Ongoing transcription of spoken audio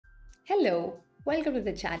Hello, welcome to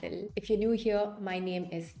the channel. If you're new here, my name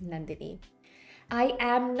is Nandhini. I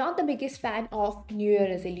am not the biggest fan of New Year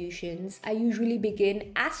resolutions. I usually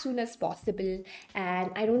begin as soon as possible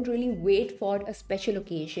and I don't really wait for a special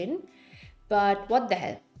occasion. But what the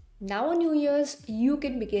hell? Now on New Year's, you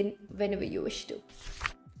can begin whenever you wish to.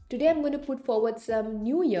 Today, I'm going to put forward some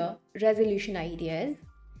New Year resolution ideas,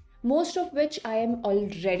 most of which I am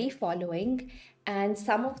already following, and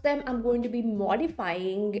some of them I'm going to be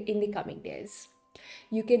modifying in the coming days.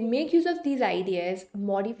 You can make use of these ideas,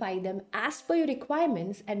 modify them as per your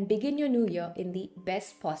requirements, and begin your new year in the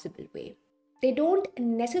best possible way. They don't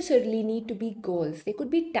necessarily need to be goals, they could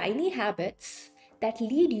be tiny habits that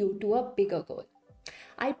lead you to a bigger goal.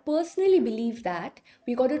 I personally believe that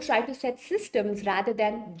we got to try to set systems rather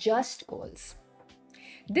than just goals.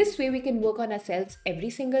 This way, we can work on ourselves every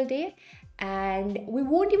single day and we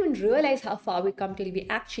won't even realize how far we come till we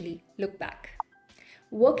actually look back.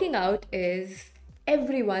 Working out is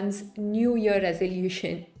everyone's New Year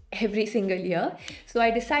resolution every single year, so I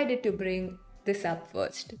decided to bring this up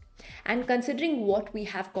first. And considering what we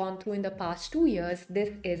have gone through in the past 2 years,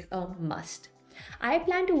 this is a must. I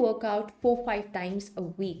plan to work out 4-5 times a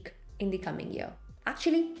week in the coming year.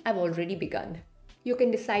 Actually, I've already begun. You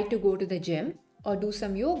can decide to go to the gym or do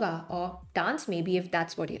some yoga or dance, maybe, if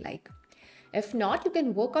that's what you like. If not, you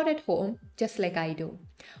can work out at home just like I do.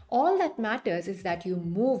 All that matters is that you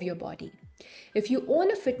move your body. If you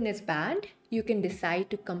own a fitness band, you can decide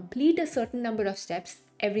to complete a certain number of steps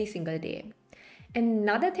every single day.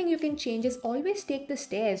 Another thing you can change is always take the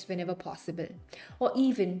stairs whenever possible, or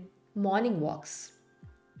even morning walks.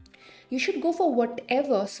 You should go for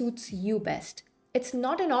whatever suits you best. It's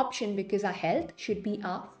not an option because our health should be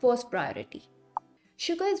our first priority.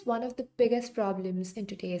 Sugar is one of the biggest problems in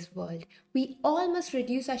today's world. We all must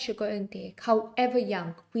reduce our sugar intake, however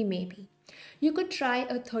young we may be. You could try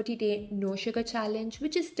a 30-day no sugar challenge,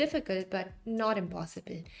 which is difficult but not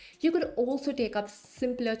impossible. You could also take up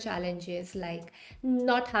simpler challenges like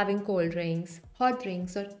not having cold drinks, hot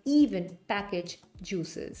drinks, or even packaged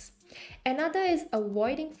juices. Another is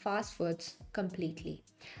avoiding fast foods completely.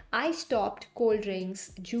 I stopped cold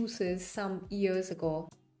drinks, juices some years ago.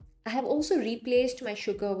 I have also replaced my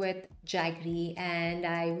sugar with jaggery and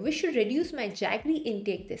I wish to reduce my jaggery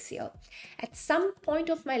intake this year. At some point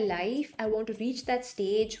of my life, I want to reach that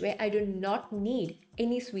stage where I do not need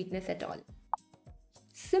any sweetness at all.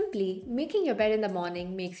 Simply making your bed in the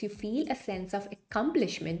morning makes you feel a sense of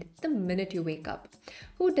accomplishment the minute you wake up.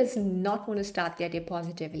 Who does not want to start their day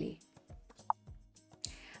positively?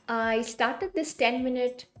 I started this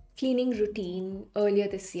 10-minute cleaning routine earlier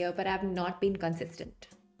this year, but I have not been consistent.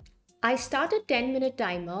 I start a 10-minute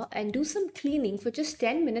timer and do some cleaning for just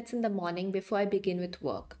 10 minutes in the morning before I begin with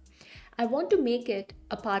work. I want to make it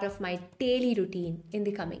a part of my daily routine in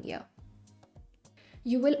the coming year.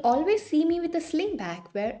 You will always see me with a sling bag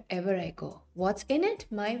wherever I go. What's in it?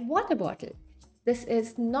 My water bottle. This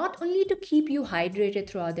is not only to keep you hydrated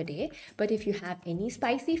throughout the day, but if you have any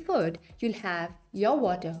spicy food, you'll have your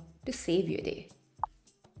water to save your day.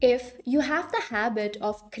 If you have the habit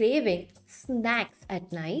of craving snacks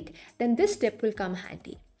at night, then this tip will come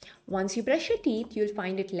handy. Once you brush your teeth, you'll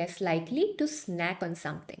find it less likely to snack on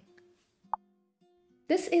something.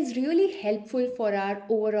 This is really helpful for our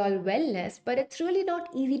overall wellness, but it's really not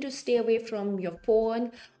easy to stay away from your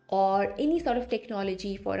phone or any sort of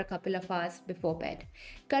technology for a couple of hours before bed.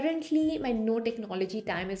 Currently, my no technology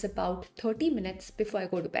time is about 30 minutes before I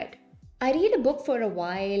go to bed. I read a book for a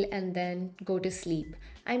while and then go to sleep.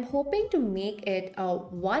 I'm hoping to make it a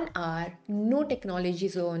 1 hour no technology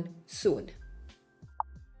zone soon.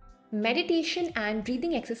 Meditation and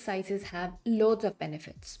breathing exercises have loads of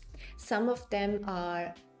benefits. Some of them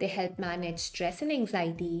are they help manage stress and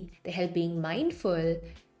anxiety, they help being mindful,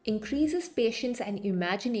 increases patience and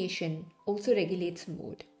imagination, also regulates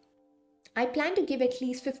mood. I plan to give at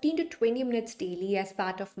least 15 to 20 minutes daily as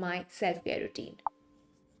part of my self-care routine.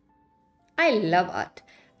 I love art.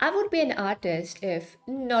 I would be an artist if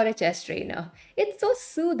not a chess trainer. It's so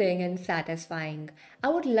soothing and satisfying. I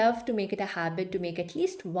would love to make it a habit to make at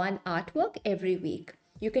least one artwork every week.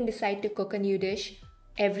 You can decide to cook a new dish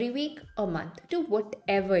every week or month, do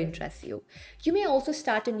whatever interests you. You may also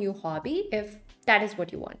start a new hobby if that is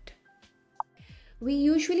what you want. We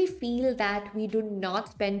usually feel that we do not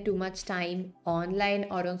spend too much time online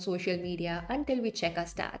or on social media until we check our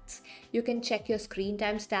stats. You can check your screen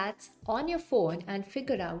time stats on your phone and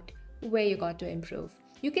figure out where you got to improve.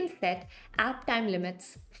 You can set app time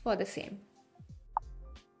limits for the same.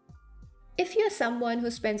 If you're someone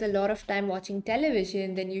who spends a lot of time watching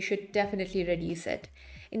television, then you should definitely reduce it.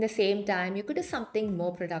 In the same time, you could do something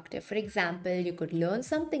more productive. For example, you could learn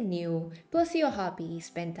something new, pursue your hobby,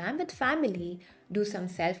 spend time with family, do some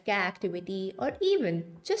self care activity, or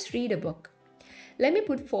even just read a book. Let me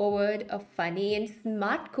put forward a funny and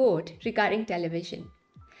smart quote regarding television.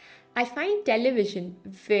 I find television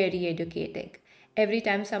very educating. Every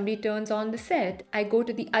time somebody turns on the set, I go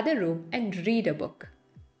to the other room and read a book.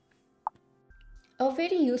 A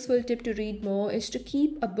very useful tip to read more is to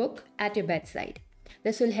keep a book at your bedside.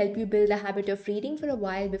 This will help you build a habit of reading for a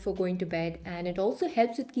while before going to bed, and it also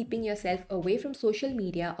helps with keeping yourself away from social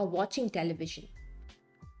media or watching television.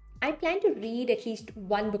 I plan to read at least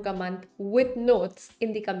one book a month with notes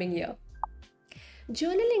in the coming year.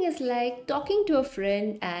 Journaling is like talking to a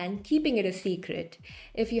friend and keeping it a secret.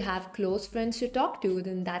 If you have close friends to talk to,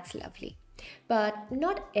 then that's lovely. But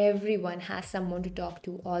not everyone has someone to talk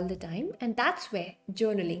to all the time, and that's where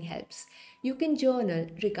journaling helps. You can journal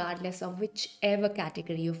regardless of whichever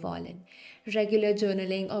category you fall in. Regular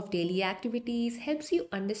journaling of daily activities helps you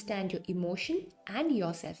understand your emotion and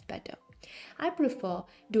yourself better. I prefer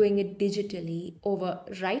doing it digitally over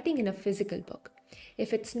writing in a physical book.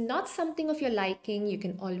 If it's not something of your liking, you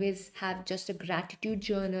can always have just a gratitude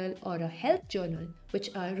journal or a health journal, which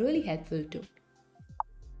are really helpful too.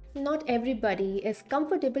 Not everybody is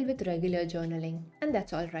comfortable with regular journaling, and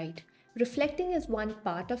that's all right. Reflecting is one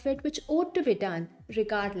part of it which ought to be done,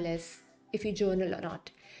 regardless if you journal or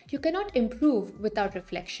not. You cannot improve without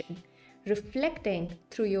reflection. Reflecting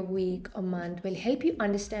through your week or month will help you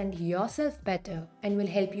understand yourself better and will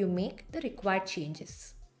help you make the required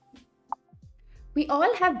changes. We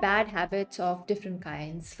all have bad habits of different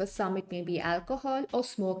kinds. For some, it may be alcohol or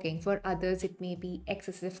smoking. For others, it may be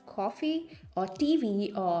excessive coffee or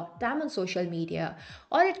TV or time on social media,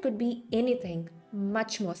 or it could be anything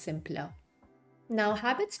much more simpler. Now,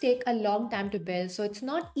 habits take a long time to build, so it's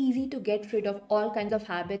not easy to get rid of all kinds of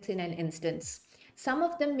habits in an instance. Some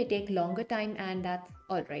of them may take longer time, and that's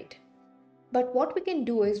all right. But what we can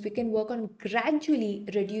do is we can work on gradually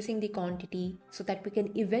reducing the quantity so that we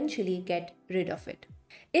can eventually get rid of it.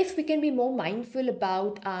 If we can be more mindful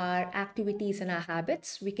about our activities and our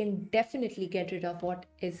habits, we can definitely get rid of what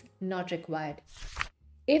is not required.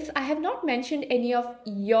 If I have not mentioned any of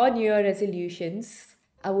your New Year resolutions,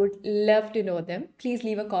 I would love to know them. Please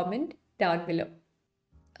leave a comment down below.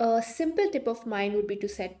 A simple tip of mine would be to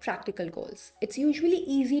set practical goals. It's usually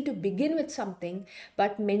easy to begin with something,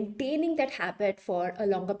 but maintaining that habit for a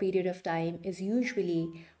longer period of time is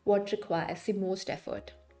usually what requires the most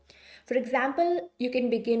effort. For example, you can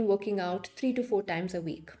begin working out 3 to 4 times a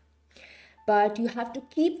week, but you have to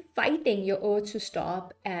keep fighting your urge to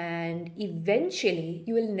stop, and eventually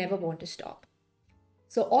you will never want to stop.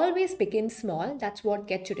 So always begin small, that's what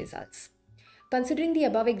gets you results. Considering the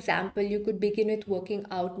above example, you could begin with working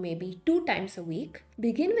out maybe 2 times a week.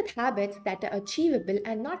 Begin with habits that are achievable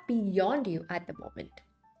and not beyond you at the moment.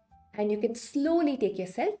 And you can slowly take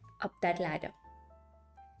yourself up that ladder.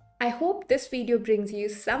 I hope this video brings you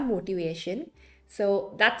some motivation.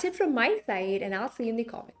 So that's it from my side, and I'll see you in the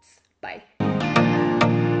comments. Bye.